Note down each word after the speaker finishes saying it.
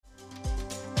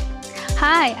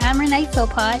Hi, I'm Renee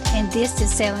Philpott, and this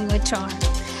is Selling with Charm.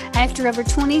 After over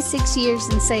 26 years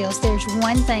in sales, there's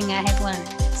one thing I have learned.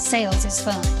 Sales is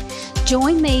fun.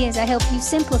 Join me as I help you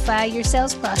simplify your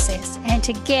sales process, and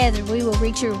together we will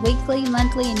reach your weekly,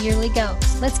 monthly, and yearly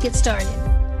goals. Let's get started.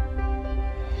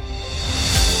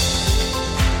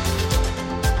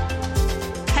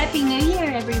 Happy New Year,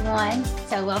 everyone.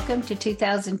 So welcome to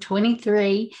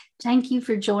 2023. Thank you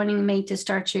for joining me to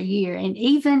start your year. And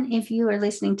even if you are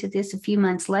listening to this a few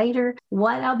months later,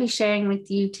 what I'll be sharing with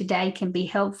you today can be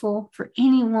helpful for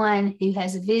anyone who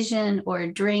has a vision or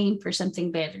a dream for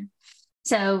something better.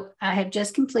 So I have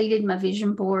just completed my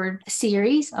vision board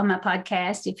series on my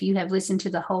podcast. If you have listened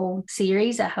to the whole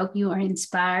series, I hope you are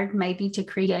inspired maybe to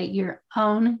create your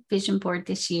own vision board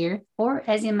this year. Or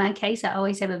as in my case, I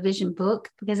always have a vision book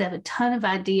because I have a ton of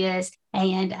ideas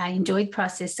and I enjoy the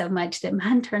process so much that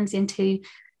mine turns into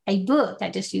a book.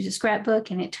 I just use a scrapbook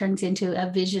and it turns into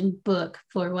a vision book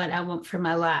for what I want for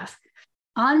my life.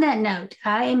 On that note,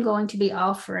 I am going to be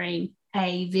offering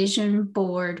a vision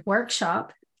board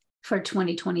workshop for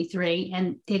 2023,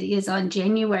 and it is on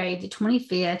January the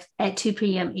 25th at 2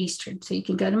 p.m. Eastern. So you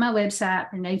can go to my website,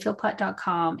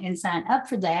 reneephilpott.com, and sign up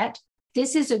for that.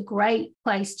 This is a great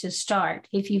place to start.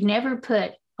 If you've never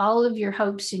put all of your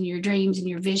hopes and your dreams and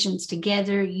your visions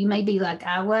together, you may be like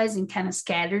I was and kind of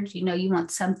scattered. You know, you want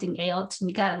something else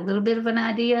and you got a little bit of an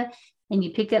idea and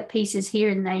you pick up pieces here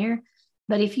and there.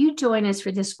 But if you join us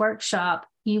for this workshop,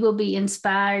 you will be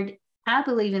inspired, I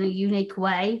believe, in a unique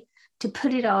way to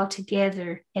put it all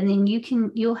together. And then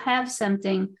you'll have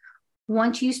something.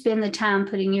 Once you spend the time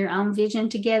putting your own vision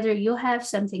together, you'll have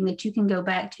something that you can go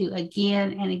back to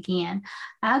again and again.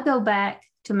 I go back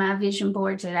to my vision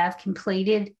boards that I've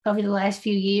completed over the last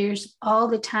few years all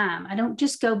the time. I don't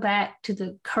just go back to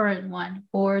the current one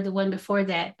or the one before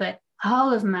that, but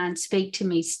all of mine speak to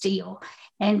me still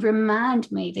and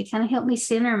remind me. They kind of help me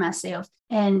center myself.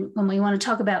 And when we want to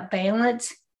talk about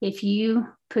balance, if you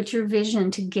put your vision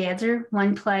together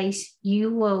one place,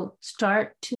 you will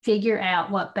start to figure out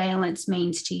what balance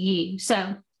means to you.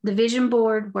 So the vision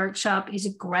board workshop is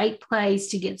a great place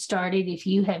to get started if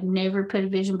you have never put a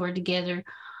vision board together,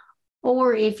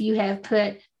 or if you have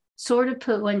put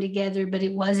one together, but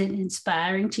it wasn't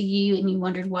inspiring to you and you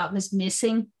wondered what was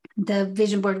missing. The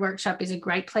vision board workshop is a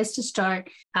great place to start.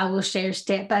 I will share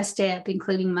step by step,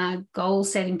 including my goal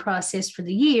setting process for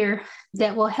the year,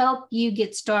 that will help you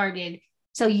get started.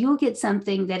 So you'll get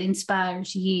something that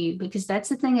inspires you, because that's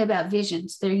the thing about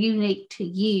visions. They're unique to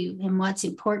you and what's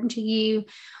important to you,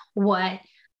 what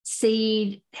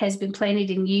seed has been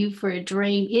planted in you for a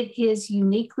dream. It is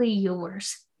uniquely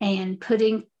yours. And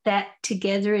putting that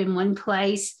together in one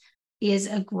place is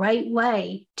a great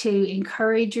way to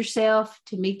encourage yourself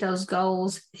to meet those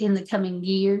goals in the coming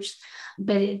years.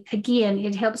 But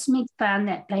it helps me find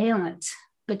that balance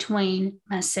between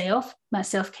myself, my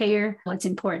self-care, what's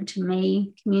important to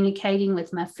me, communicating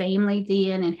with my family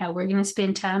then and how we're going to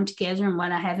spend time together and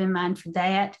what I have in mind for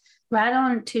that, right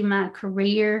on to my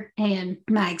career and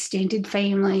my extended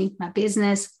family, my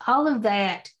business. All of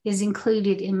that is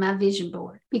included in my vision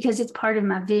board because it's part of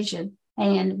my vision.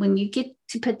 And when you get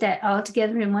to put that all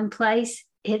together in one place,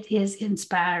 it is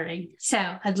inspiring. So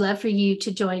I'd love for you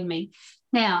to join me.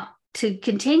 Now, to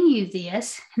continue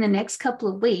this in the next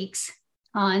couple of weeks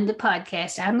on the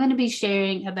podcast, I'm going to be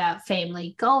sharing about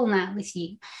family goal night with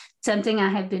you, something I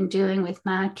have been doing with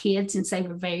my kids since they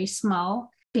were very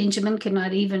small. Benjamin could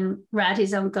not even write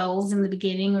his own goals in the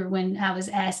beginning, or when I was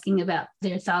asking about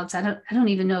their thoughts. I don't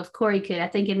even know if Corey could. I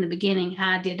think in the beginning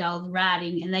I did all the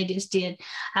writing and they just did.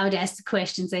 I would ask the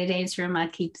questions, they'd answer them,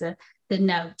 I'd keep the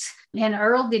notes. And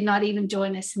Earl did not even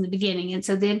join us in the beginning. And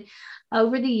so then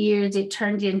over the years, it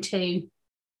turned into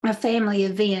a family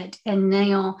event. And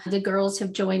now the girls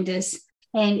have joined us.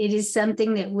 And it is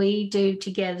something that we do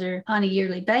together on a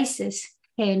yearly basis.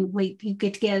 And we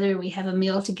get together, we have a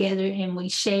meal together, and we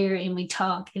share and we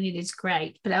talk, and it is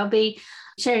great. But I'll be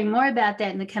sharing more about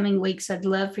that in the coming weeks. I'd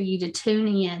love for you to tune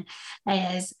in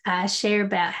as I share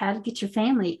about how to get your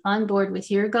family on board with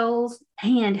your goals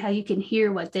and how you can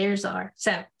hear what theirs are.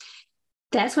 So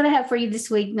that's what I have for you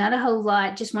this week. Not a whole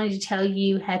lot. Just wanted to tell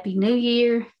you Happy New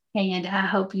Year, and I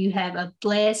hope you have a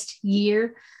blessed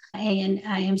year. And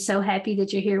I am so happy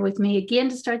that you're here with me again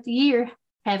to start the year.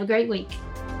 Have a great week.